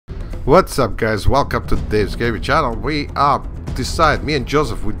What's up, guys? Welcome to Dave's Gaming Channel. Me and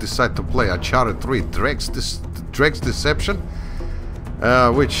Joseph, we decide to play Uncharted 3 Drake's Deception,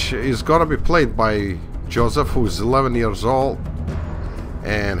 which is gonna be played by Joseph, who's 11 years old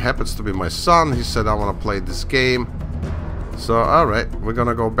and happens to be my son. He said, I want to play this game. So, alright, we're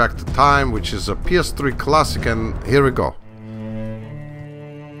gonna go back to time, which is a PS3 classic, and here we go.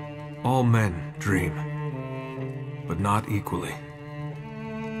 All men dream, but not equally.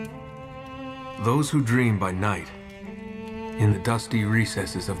 Those who dream by night, in the dusty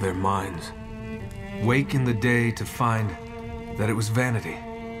recesses of their minds, wake in the day to find that it was vanity.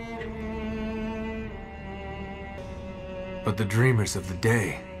 But the dreamers of the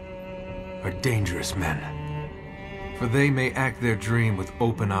day are dangerous men, for they may act their dream with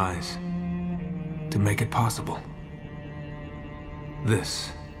open eyes to make it possible.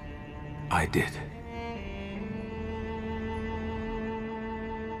 This I did.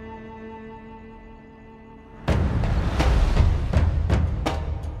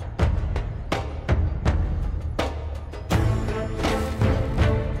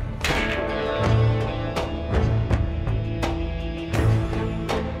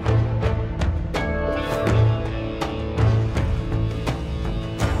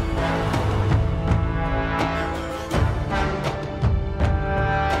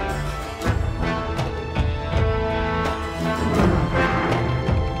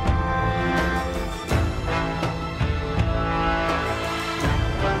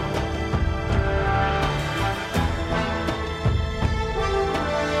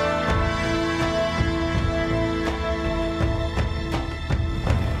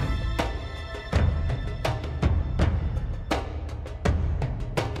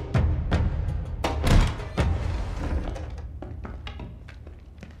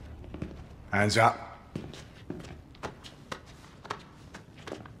 Hands up.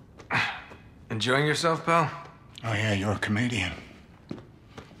 Enjoying yourself, pal? Oh yeah, you're a comedian.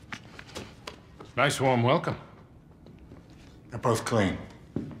 Nice warm welcome. They're both clean.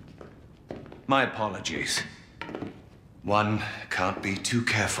 My apologies. One can't be too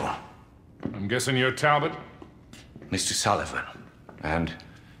careful. I'm guessing you're Talbot? Mr. Sullivan and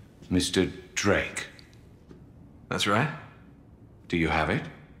Mr. Drake. That's right. Do you have it?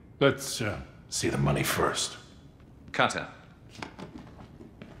 Let's see the money first. Cutter.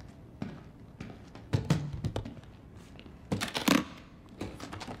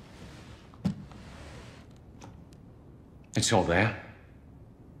 It's all there.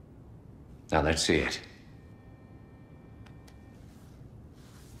 Now let's see it.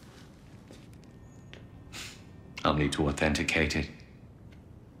 I'll need to authenticate it.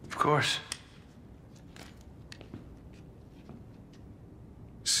 Of course.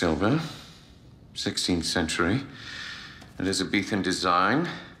 Silver, 16th century, Elizabethan design,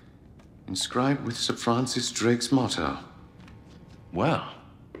 inscribed with Sir Francis Drake's motto. Well,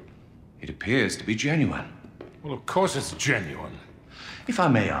 it appears to be genuine. Well, of course it's genuine. If I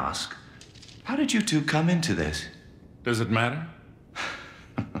may ask, how did you two come into this? Does it matter?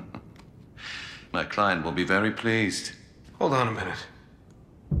 My client will be very pleased. Hold on a minute.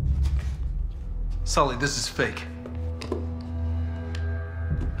 Sully, this is fake.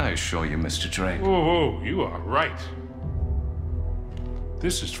 I assure you, Mr. Drake. Whoa, you are right.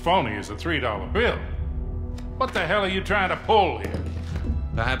 This is phony as a $3 bill. What the hell are you trying to pull here?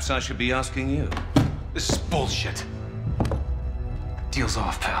 Perhaps I should be asking you. This is bullshit. Deal's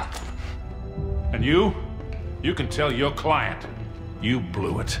off, pal. And you? You can tell your client. You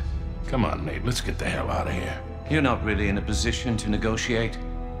blew it. Come on, Nate, let's get the hell out of here. You're not really in a position to negotiate.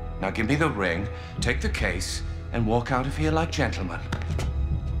 Now give me the ring, take the case, and walk out of here like gentlemen.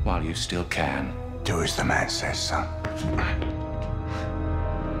 While you still can. Do as the man says, son.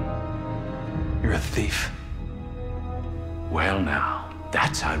 You're a thief. Well now,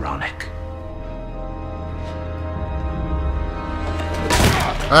 that's ironic.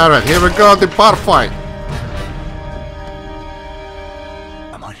 Alright, here we go, the bar fight.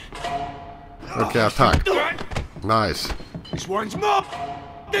 Come on. Okay, attack. Nice. This one's more.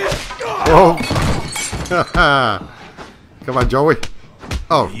 Oh. Come on, Joey.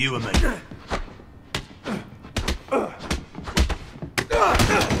 Oh. You and me.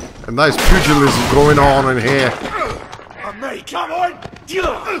 A nice pugilism going on in here. And me, come on.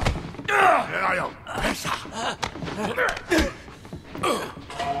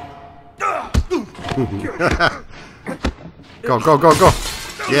 Go, go, go, go.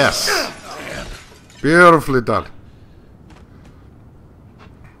 Yes. Beautifully done.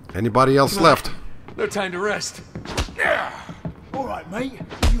 Anybody else left? No time to rest. All right, mate.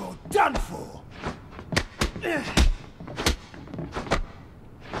 You're done for.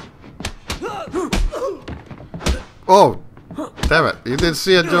 Oh, damn it! You didn't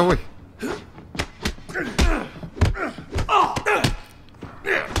see it, Joey.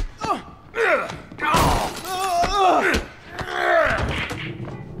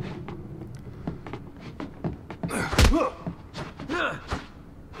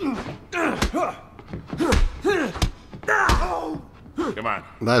 Come on.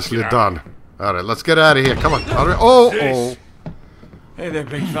 Nicely Get out. done. All right, let's get out of here. Come on. Hurry. Oh, oh. Hey there,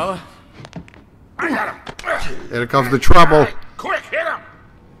 big fella. I got him. Here comes the trouble. Quick, hit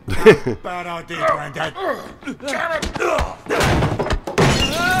him. Bad idea, Grandad. Damn it.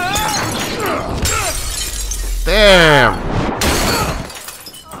 Damn.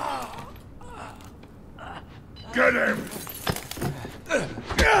 Get him.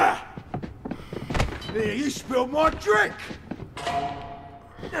 Here, you spilled my drink.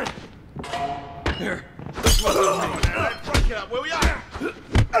 Here. Break it up, will ya?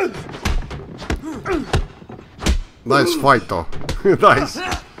 Nice fight, though. Nice.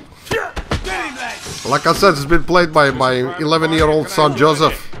 Get him, lads. Like I said, it's been played by my 11-year-old son,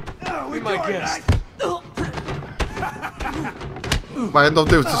 Joseph. We my got guest. that. By the end of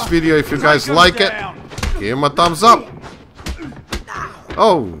this video, if you guys like it, give him a thumbs up.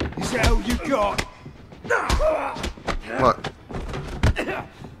 Oh, Is that all you got? what?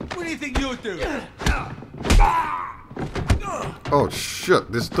 What do you think you're doing? Oh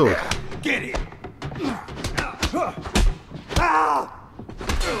shit, this dude. Get it.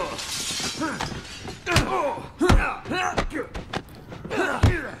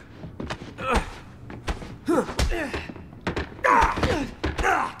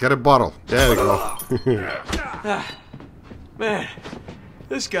 Get a bottle. There you go. Man,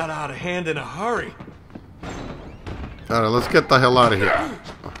 this got out of hand in a hurry. Alright, let's get the hell out of here.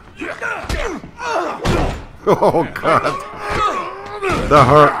 Oh god. That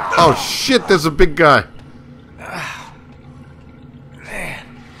hurt. Oh shit, there's a big guy.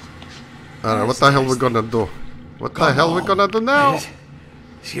 Alright, what the hell we gonna do? What the hell we gonna do now?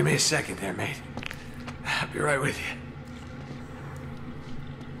 Just give me a second there, mate. I'll be right with you.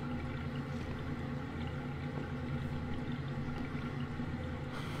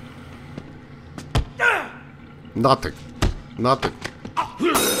 Nothing. Nothing.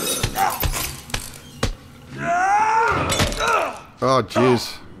 Oh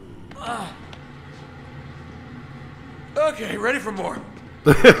jeez. Okay, ready for more.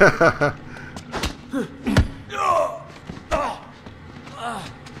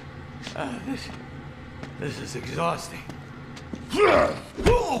 This is exhausting.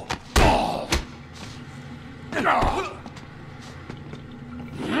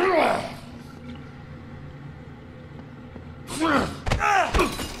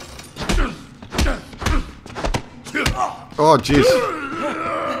 Oh jeez.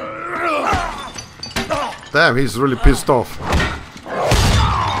 Damn, he's really pissed off.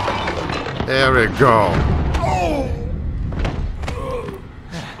 There we go.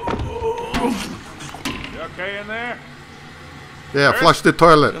 You okay in there? Yeah, flush the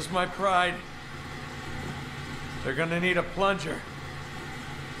toilet. Just my pride. They're gonna need a plunger.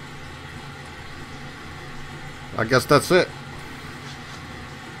 I guess that's it.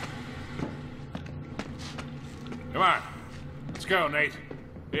 Come on. Let's go, Nate.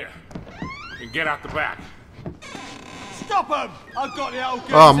 Here. You can get out the back. Stop him! I've got the old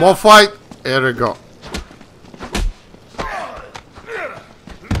Oh, more fight. There we go.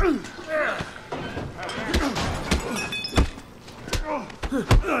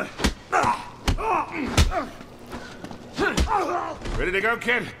 Ready to go,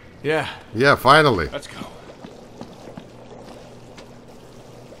 kid? Yeah. Yeah, finally. Let's go.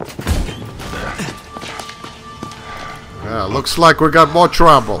 Yeah, looks like we got more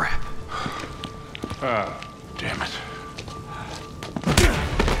trouble. Oh, damn it.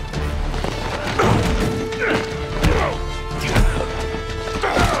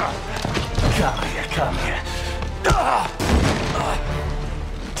 Come here.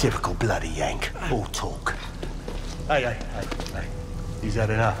 Typical bloody Yank. All talk. Hey. He's had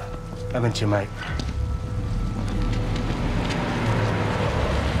enough, haven't you, mate?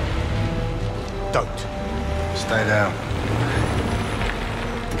 Don't. Stay down.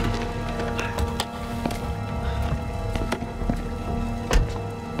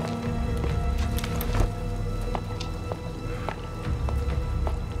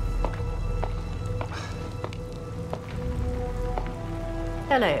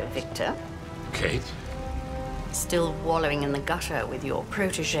 Hello, Victor. Kate? Still wallowing in the gutter with your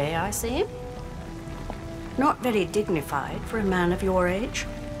protege, I see. Not very dignified for a man of your age.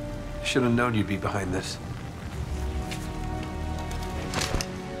 Should have known you'd be behind this.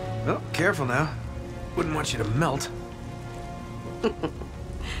 Oh, careful now. Wouldn't want you to melt.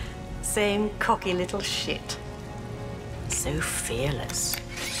 Same cocky little shit. So fearless.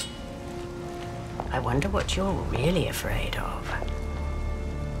 I wonder what you're really afraid of.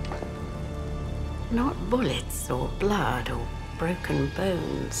 Not bullets or blood or broken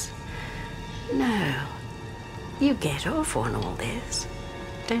bones. No. You get off on all this,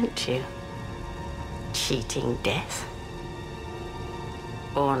 don't you? Cheating death.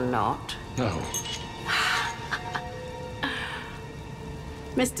 Or not. No.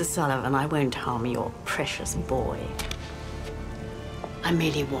 Mr. Sullivan, I won't harm your precious boy. I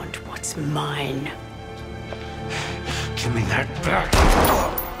merely want what's mine. Give me that back.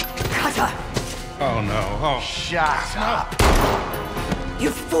 Cutter! Oh, no. Oh. Shut up!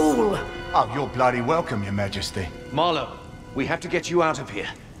 You fool! Oh, you're bloody welcome, Your Majesty. Marlowe, we have to get you out of here.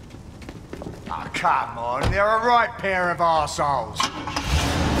 Oh, come on, they're a right pair of arseholes.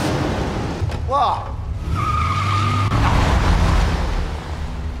 What?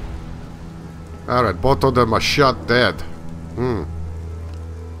 Alright, both of them are shot dead.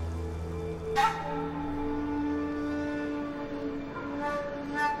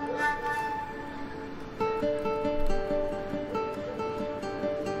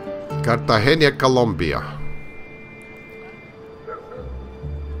 Cartagena, Colombia.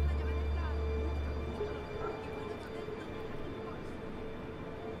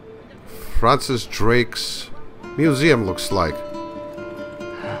 Francis Drake's museum looks like.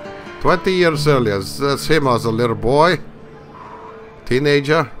 20 years earlier, that's him as a little boy.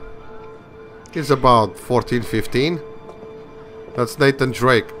 Teenager. He's about 14, 15. That's Nathan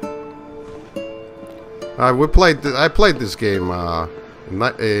Drake. I played this game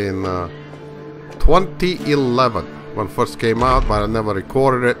in 2011 when it first came out, but I never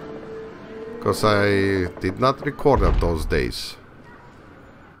recorded it because I did not record it those days.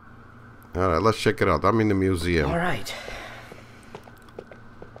 Alright, let's check it out. I'm in the museum. Alright.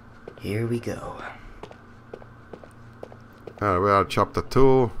 Here we go. Alright, we are chapter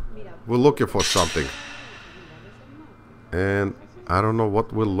 2. We're looking for something. And I don't know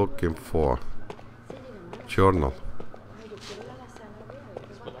what we're looking for. Journal.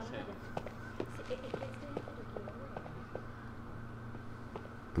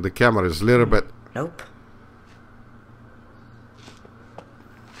 The camera is a little bit... Nope.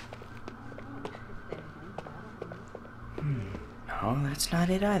 No, that's not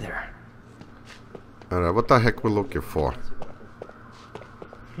it either. Alright, what the heck we're looking for?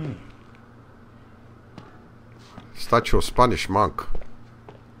 Statue of Spanish monk.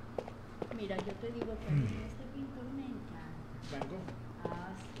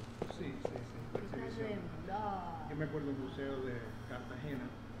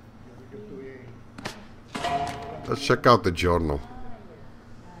 Let's check out the journal.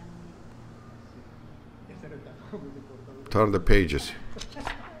 Turn the pages.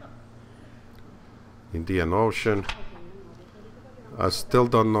 Indian Ocean. I still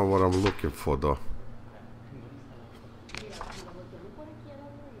don't know what I'm looking for though.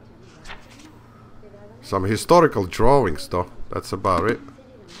 Some historical drawings though. That's about it.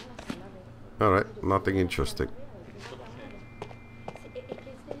 Alright, nothing interesting.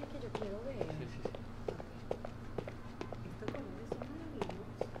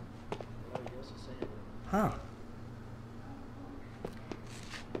 Huh.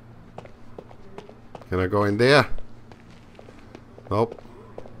 Can I go in there? Nope.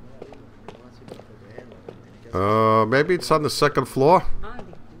 Maybe it's on the second floor?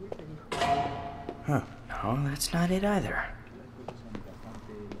 Huh. No, that's not it either.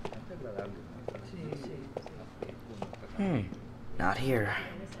 Not here.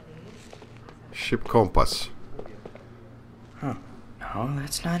 Ship compass. Huh. No,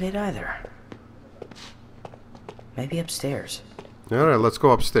 that's not it either. Maybe upstairs. Alright, let's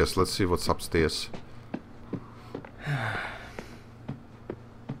go upstairs. Let's see what's upstairs.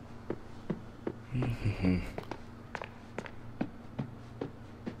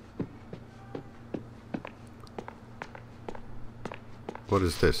 What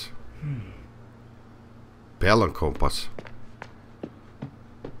is this? Bell and compass.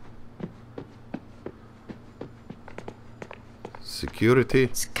 Security.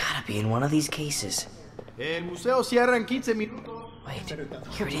 It's gotta be in one of these cases. El museo cierra en 15 minutos. Wait,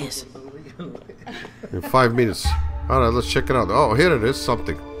 here it is. In 5 minutes. Alright, let's check it out. Oh, here it is.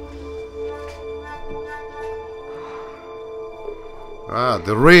 Something. Ah,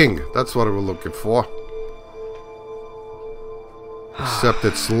 the ring. That's what we're looking for. Except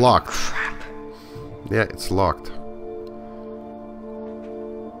it's locked. Crap. Yeah, it's locked.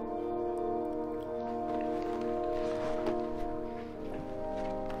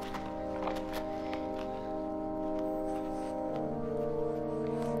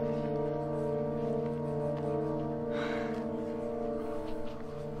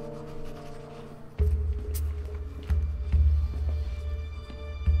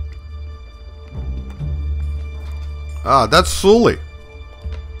 Ah, that's Sully.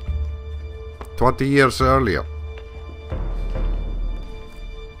 20 years earlier.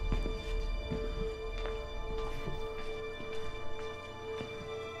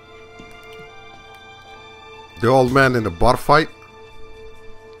 The old man in the bar fight.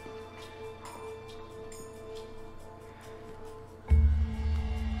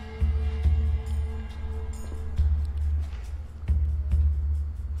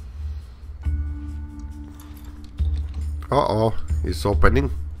 Uh-oh, he's opening.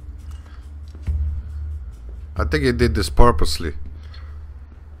 I think he did this purposely.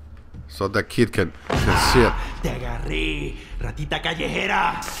 So that kid can see it. Te agarré, ratita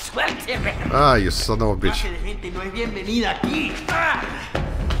callejera. Suélteme. Ah, you son of a bitch. Clase de gente no es bienvenida aquí.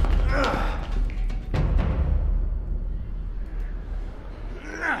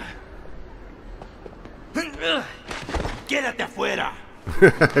 Quédate afuera.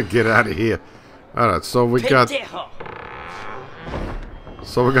 Get out of here. Alright, so we got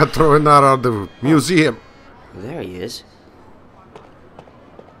throwing out of the museum. There he is.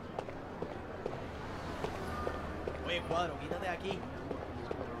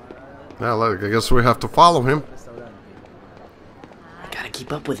 Well, I guess we have to follow him. I gotta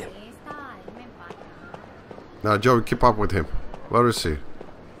keep up with him. Now, Joey, keep up with him. Where is he?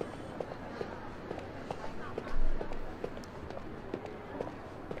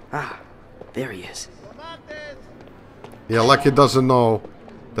 Ah, there he is. Yeah, like he doesn't know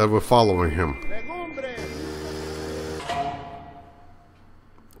that we're following him.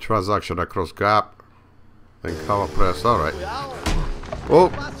 Transaction across gap. Then cover press. Alright.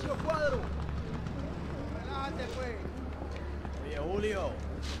 Oh!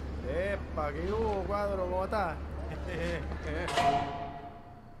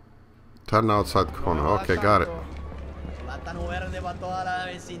 Turn outside corner. Okay, got it.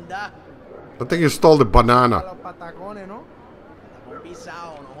 I think he stole the banana.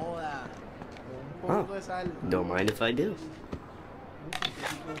 Oh, don't mind if I do.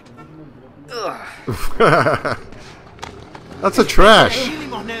 That's a trash.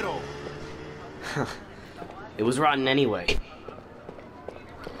 It was rotten anyway.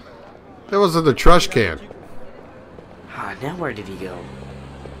 It was in the trash can. Ah, now where did he go?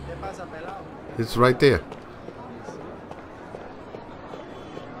 It's right there.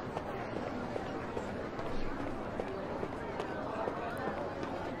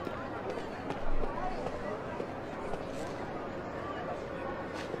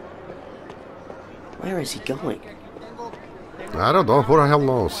 Where is he going? I don't know. Who the hell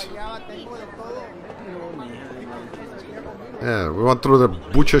knows? Yeah, we went through the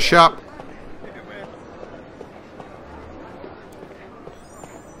butcher shop.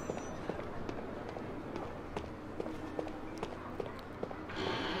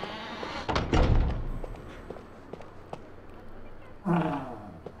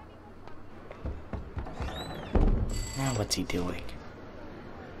 Now what's he doing?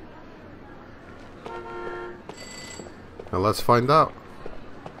 Now let's find out.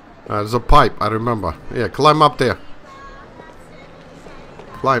 There's a pipe, I remember. Yeah, climb up there.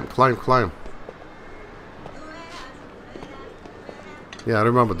 Climb, climb, climb. Yeah, I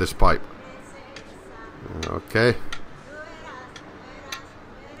remember this pipe. Okay.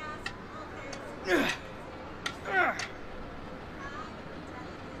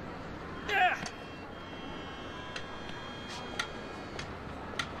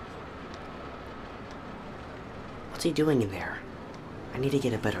 What's he doing in there? I need to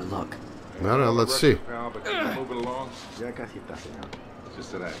get a better look. No, no, let's see. Move it along.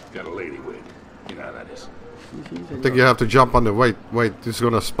 Just that I got a lady with. You know how that is. I think you have to jump on the... Wait, he's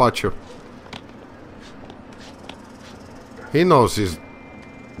gonna spot you. He knows he's...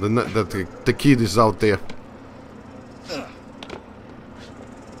 that the kid is out there.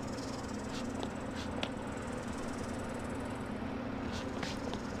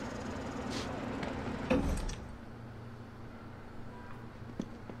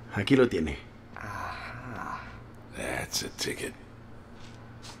 Aquí lo tiene. That's a ticket.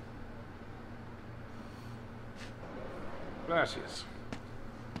 Gracias.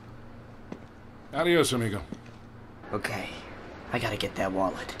 Adios, amigo. Okay, I gotta get that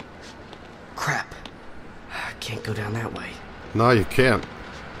wallet. Crap. I can't go down that way. No, you can't.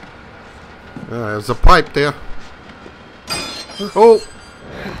 There's a pipe there. Oh!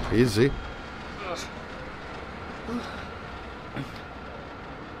 Easy.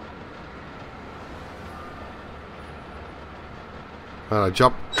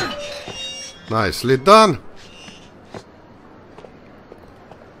 Jump. Nicely done.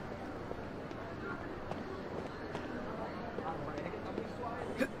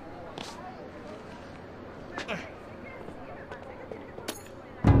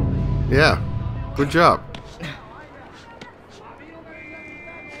 Yeah, good job.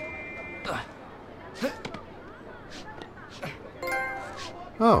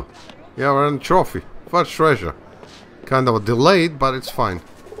 Oh, yeah, we're in trophy. First treasure. Kind of delayed, but it's fine.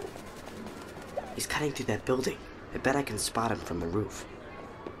 He's cutting through that building. I bet I can spot him from the roof.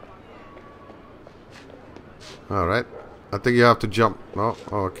 Alright. I think you have to jump. No?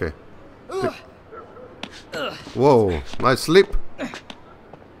 Oh, okay. Whoa, nice leap.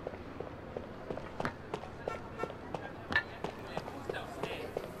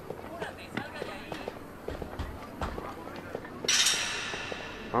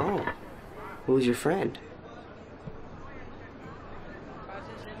 Oh, who's your friend?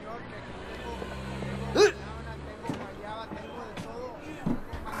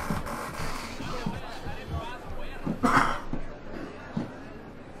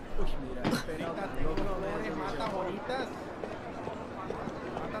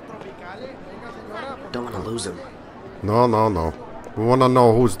 Don't want to lose him. No, no, no. We want to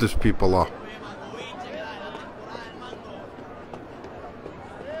know who's these people are.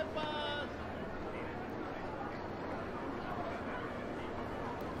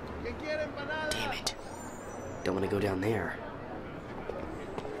 Damn it. Don't want to go down there.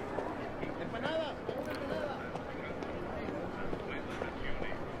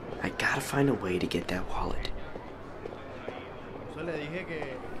 I gotta find a way to get that wallet.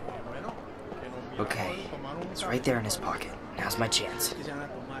 Okay, it's right there in his pocket. Now's my chance.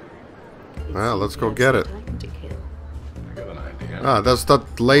 Well, let's go get it. I got an idea. Ah, that's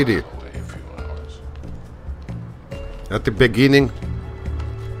that lady. Away a few hours. At the beginning.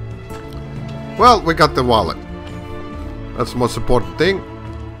 Well, we got the wallet. That's the most important thing.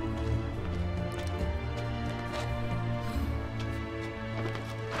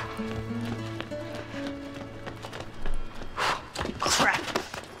 Crap!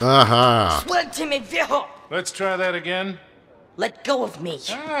 Aha! Suélteme, viejo! Let's try that again. Let go of me.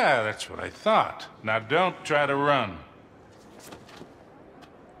 Ah, that's what I thought. Now don't try to run.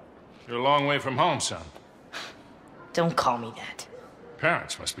 You're a long way from home, son. Don't call me that.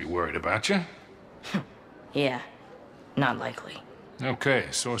 Parents must be worried about you. Yeah, not likely. Okay,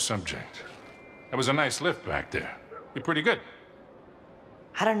 sore subject. That was a nice lift back there. You're pretty good.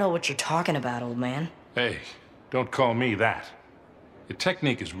 I don't know what you're talking about, old man. Hey, don't call me that. Your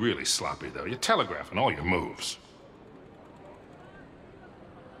technique is really sloppy, though. You're telegraphing all your moves.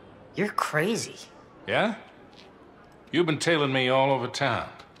 You're crazy. Yeah? You've been tailing me all over town.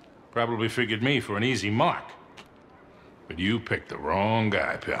 Probably figured me for an easy mark. But you picked the wrong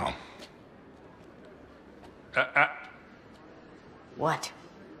guy, pal. What?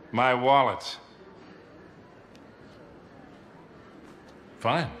 My wallet.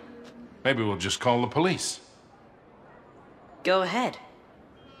 Fine. Maybe we'll just call the police. Go ahead.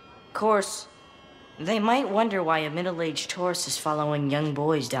 Of course, they might wonder why a middle-aged tourist is following young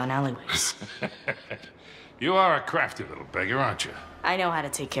boys down alleyways. You are a crafty little beggar, aren't you? I know how to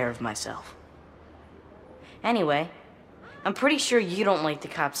take care of myself. Anyway, I'm pretty sure you don't like the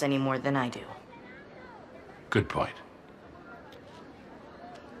cops any more than I do. Good point.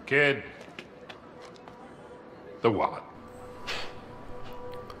 Kid. The wallet.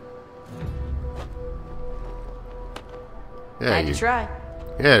 Had to try.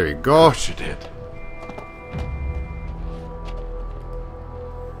 There you Of go. course you did.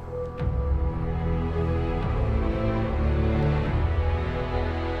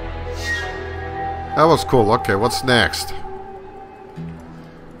 That was cool. Okay, what's next?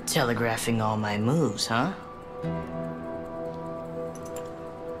 Telegraphing all my moves, huh?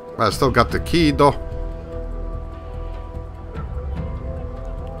 I still got the key though.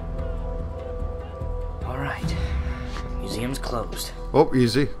 All right. Museum's closed. Oh,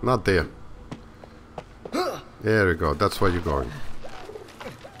 easy. Not there. There we go. That's where you're going.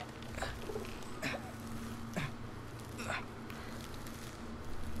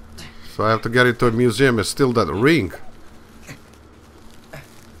 So I have to get into a museum and steal that ring.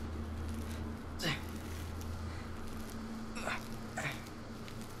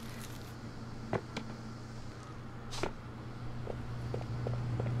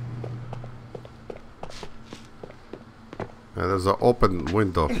 There's an open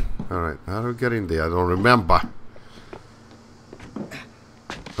window. Alright, how do we get in there? I don't remember.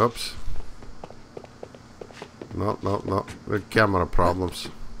 Oops. No, no, no. The camera problems.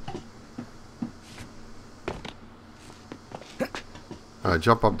 Alright,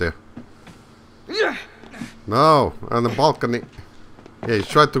 jump up there. No, on the balcony. Yeah, he's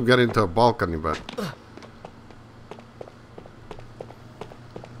trying to get into a balcony, but...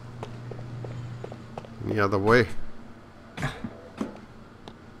 The other way.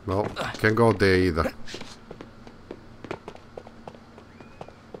 No, can't go there either.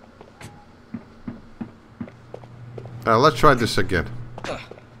 Let's try this again.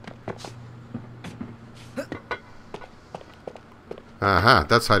 Aha,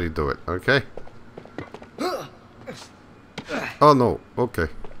 that's how you do it, okay? Oh no, okay.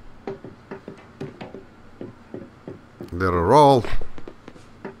 Little roll.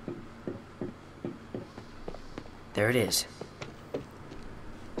 There it is.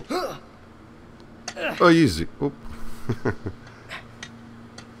 Oh, easy. Oop.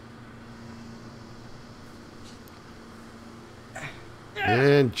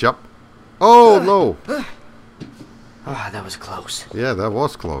 And jump. Oh no! Ah, that was close. Yeah, that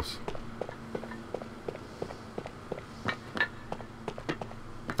was close.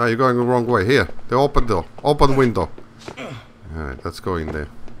 Oh, you're going the wrong way. Here, the open door. Open window. Alright, let's go in there.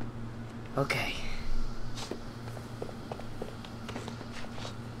 Okay.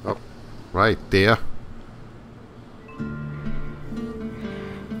 Oh, right there.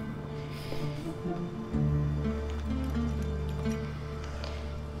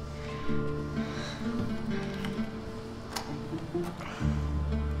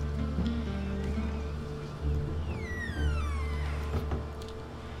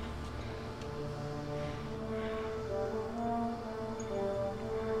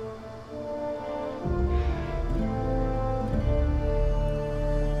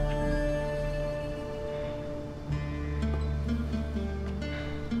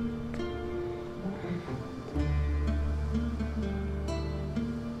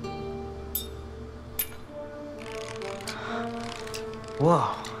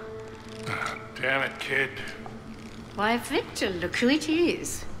 Whoa. Damn it, kid. Why, Victor, look who it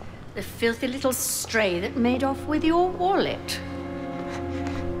is. The filthy little stray that made off with your wallet.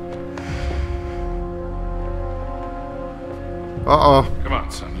 Uh-oh. Come on,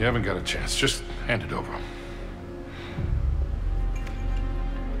 son. You haven't got a chance. Just hand it over.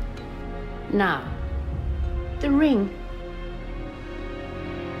 Now, the ring.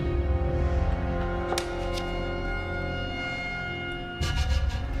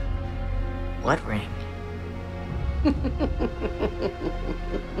 What ring?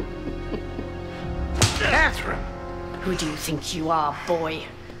 Catherine! Who do you think you are, boy?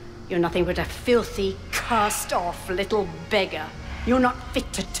 You're nothing but a filthy, cast-off little beggar. You're not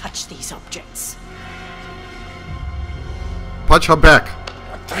fit to touch these objects. Punch her back.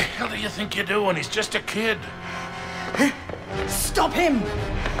 What the hell do you think you're doing? He's just a kid. Stop him!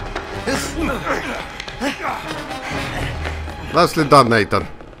 Nicely done, Nathan.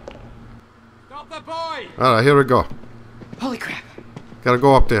 Stop the boy! Alright, here we go. Holy crap! Gotta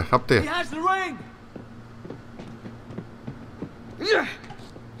go up there, up He there. has the ring!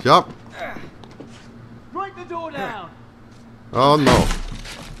 Jump. Break the door down! Oh no.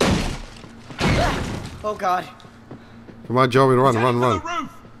 Oh god. Come on, Joey, run, run, For run. the roof!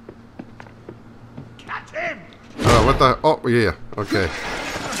 Catch him! Alright, what the... Oh, yeah, okay.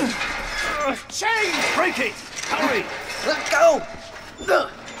 Chain! Break it! Hurry! Let go!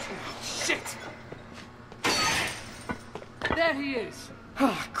 Shit! There he is!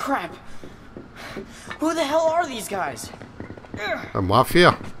 Oh, crap. Who the hell are these guys? A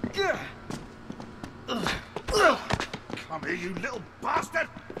mafia. Come here, you little bastard!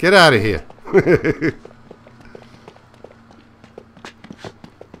 Get out of here.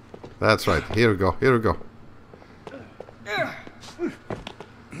 That's right. Here we go. Here we go.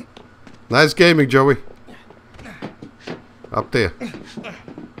 Nice gaming, Joey. Up there.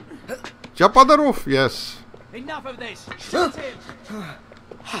 Jump on the roof. Yes. Enough of this! Shoot him!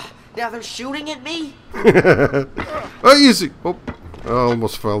 Now they're shooting at me? Oh, easy. Oh, I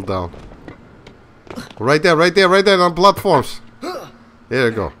almost fell down. Right there, right there, right there on platforms. There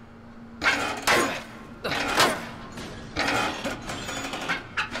you go.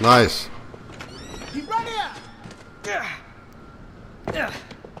 Nice. You run here!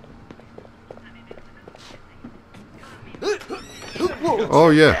 Oh,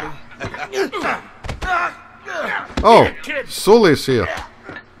 yeah. Oh, Sully's here.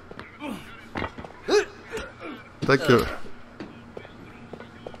 Thank you.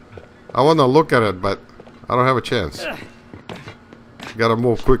 I want to look at it, but I don't have a chance. Gotta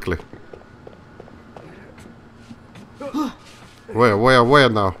move quickly. Where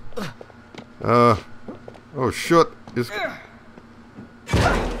now? Oh shit. It's...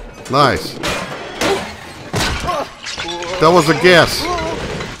 Nice. That was a guess.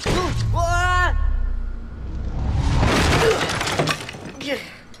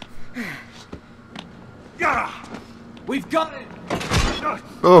 We've got it!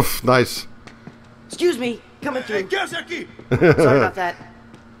 Oof, nice. Excuse me, coming through. ¿Qué hace aquí? Sorry about that.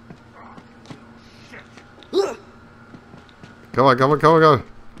 Come on, come on, come on, come on.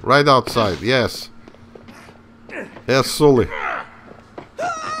 Right outside, yes. Yes, Sully.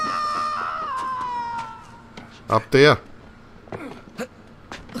 Up there.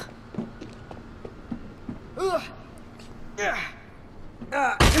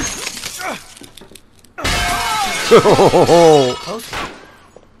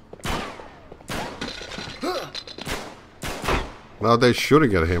 Now they're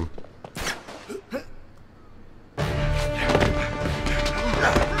shooting at him.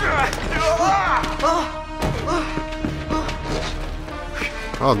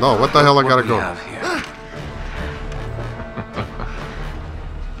 Oh no, what the hell I gotta go?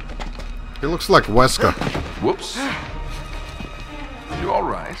 He looks like Wesker. Whoops. You all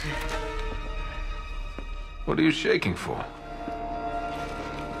right? What are you shaking for?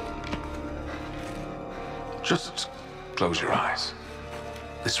 Just close your eyes.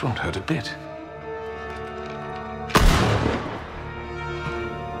 This won't hurt a bit.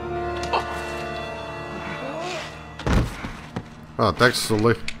 Oh, thanks,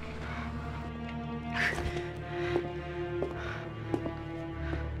 Sully.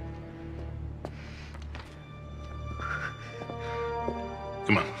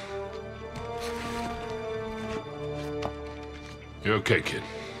 Come on. You're okay, kid.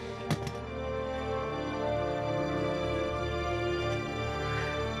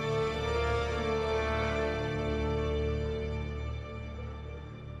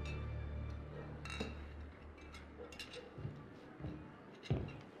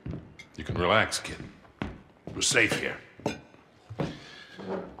 You can relax, kid. We're safe here.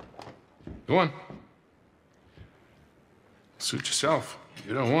 Go on. Suit yourself.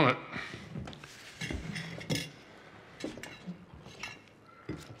 You don't want it.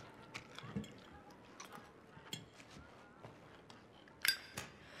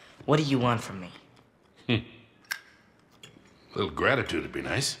 What do you want from me? A little gratitude would be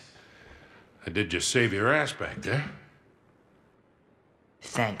nice. I did just save your ass back there.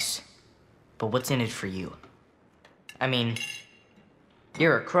 Thanks. But what's in it for you? I mean,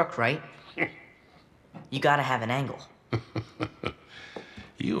 you're a crook, right? You gotta have an angle.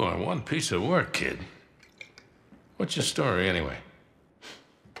 You are one piece of work, kid. What's your story, anyway?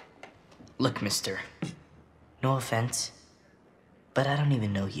 Look, mister. No offense, but I don't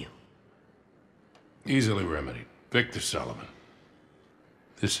even know you. Easily remedied. Victor Sullivan.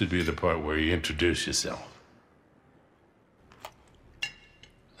 This would be the part where you introduce yourself.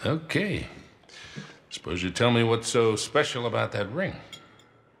 Okay. Suppose you tell me what's so special about that ring.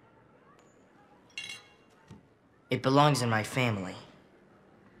 It belongs in my family.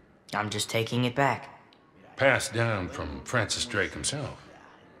 I'm just taking it back. Passed down from Francis Drake himself.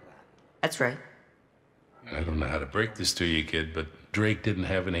 That's right. I don't know how to break this to you, kid, but Drake didn't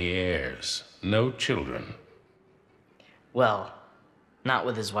have any heirs. No children. Well, not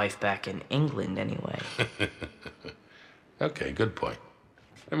with his wife back in England, anyway. Okay, good point.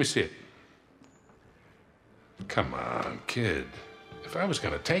 Let me see it. Come on, kid. If I was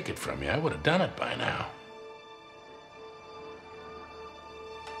gonna take it from you, I would have done it by now.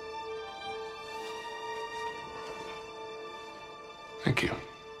 Thank you.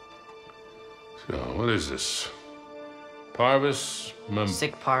 So, what is this? Parvis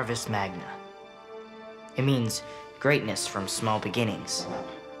Sic Parvis Magna. It means greatness from small beginnings.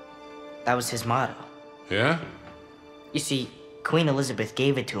 That was his motto. Yeah? You see, Queen Elizabeth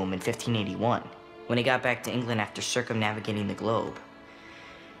gave it to him in 1581, when he got back to England after circumnavigating the globe.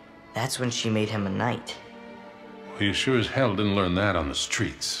 That's when she made him a knight. Well, you sure as hell didn't learn that on the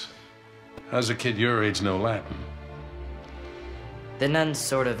streets. How's a kid your age know Latin? The nuns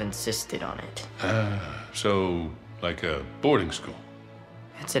sort of insisted on it. So, like a boarding school?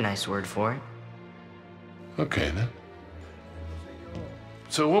 That's a nice word for it. Okay, then.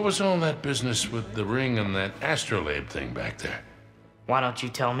 So what was all that business with the ring and that astrolabe thing back there? Why don't you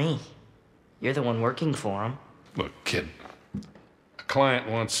tell me? You're the one working for him. Look, kid. A client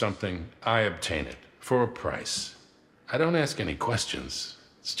wants something, I obtain it. For a price. I don't ask any questions.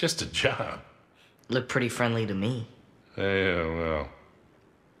 It's just a job. Look pretty friendly to me. Yeah, well.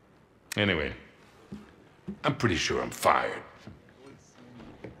 Anyway, I'm pretty sure I'm fired.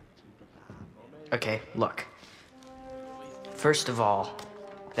 Okay, look. First of all,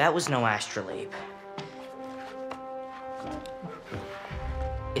 that was no astrolabe.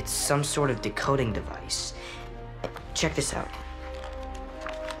 It's some sort of decoding device. Check this out.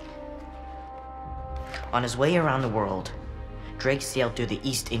 On his way around the world, Drake sailed through the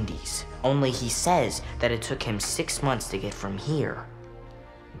East Indies. Only he says that it took him 6 months to get from here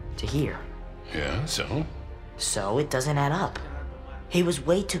to here. Yeah, so? So it doesn't add up. He was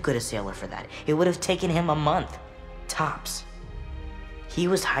way too good a sailor for that. It would have taken him a month. Tops. He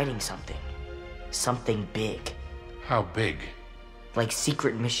was hiding something. Something big. How big? Like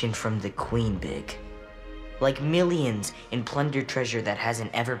secret mission from the Queen big. Like millions in plundered treasure that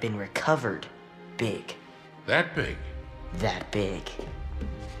hasn't ever been recovered big. That big? That big.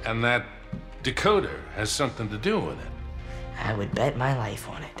 And that decoder has something to do with it? I would bet my life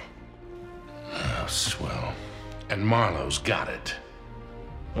on it. Oh, swell. And Marlowe's got it.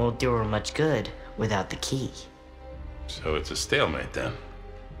 Won't do her much good without the key. So it's a stalemate then?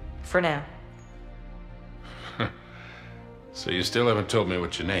 For now. So you still haven't told me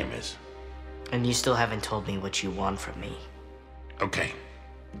what your name is? And you still haven't told me what you want from me. Okay.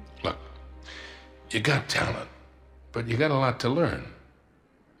 Look, you got talent, but you got a lot to learn.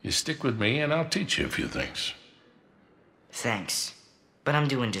 You stick with me and I'll teach you a few things. Thanks. But I'm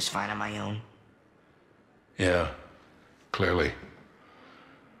doing just fine on my own. Yeah, clearly.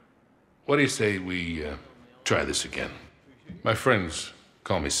 What do you say we try this again? My friends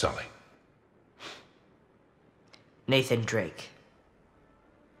call me Sully. Nathan Drake.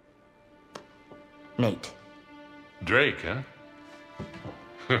 Nate. Drake, huh?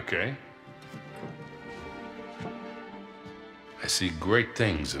 Okay. I see great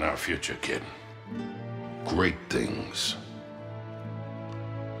things in our future, kid. Great things.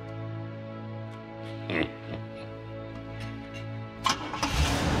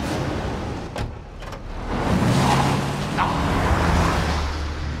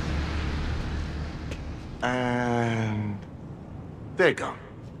 And they're gone.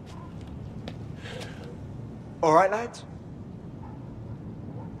 All right, lads?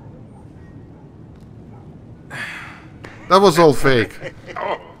 That was all fake.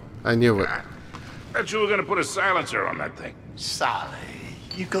 Oh, I knew it. bet you were gonna put a silencer on that thing. Sully,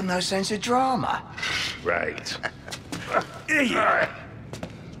 you've got no sense of drama. Right. All right.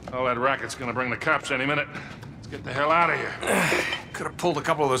 All that racket's gonna bring the cops any minute. Let's get the hell out of here. Could have pulled a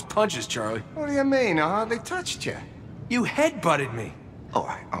couple of those punches, Charlie. What do you mean? I hardly touched you. You headbutted me. All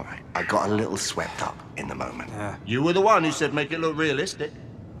right, all right. I got a little swept up in the moment. You were the one who said make it look realistic.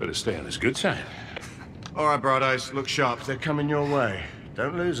 Better stay on his good side. All right, Broados, look sharp. They're coming your way.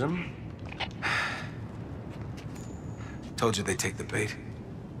 Don't lose them. Told you they'd take the bait.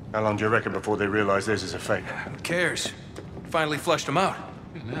 How long do you reckon before they realize this is a fake? Who cares? Finally flushed them out.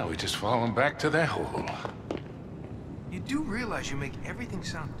 Now we just follow him back to their hole. You do realize you make everything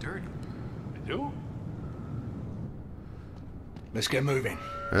sound dirty. I do? Let's get moving.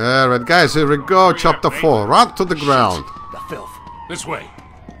 Alright, guys, here we go. Chapter 4. Run to the ground. The filth. This way.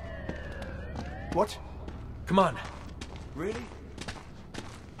 What? Come on. Really?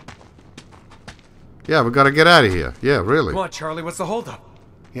 Yeah, we gotta get out of here. Yeah, really. Come on, Charlie. What's the holdup?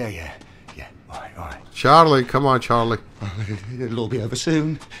 Yeah. All right. Charlie, come on, Charlie. It'll all be over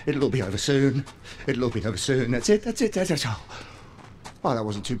soon. It'll all be over soon. It'll all be over soon. That's it. That's all. Oh, that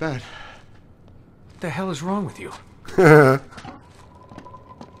wasn't too bad. What the hell is wrong with you? Yeah,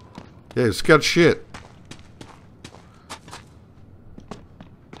 you scared shit.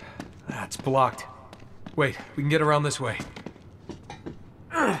 That's blocked. Wait, we can get around this way.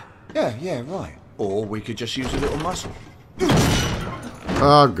 Yeah, right. Or we could just use a little muscle.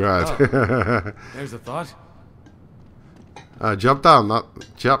 Oh, God. There's a thought. Jump down, not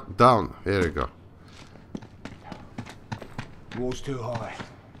jump down. Here we go. Wall's too high.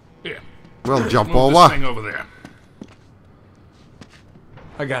 Yeah. Well, jump Move this over. thing over there.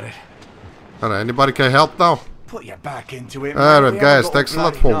 I got it. Alright, anybody can help now? Put your back into it. Alright, mate. We guys, haven't got thanks a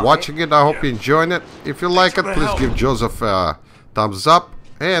lot bloody for night. watching it. I hope you enjoyed it. If you like it, for the please help. give Joseph a thumbs up.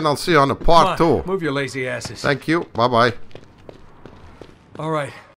 And I'll see you on the Come part on, 2. move your lazy asses. Thank you. Bye-bye. All right.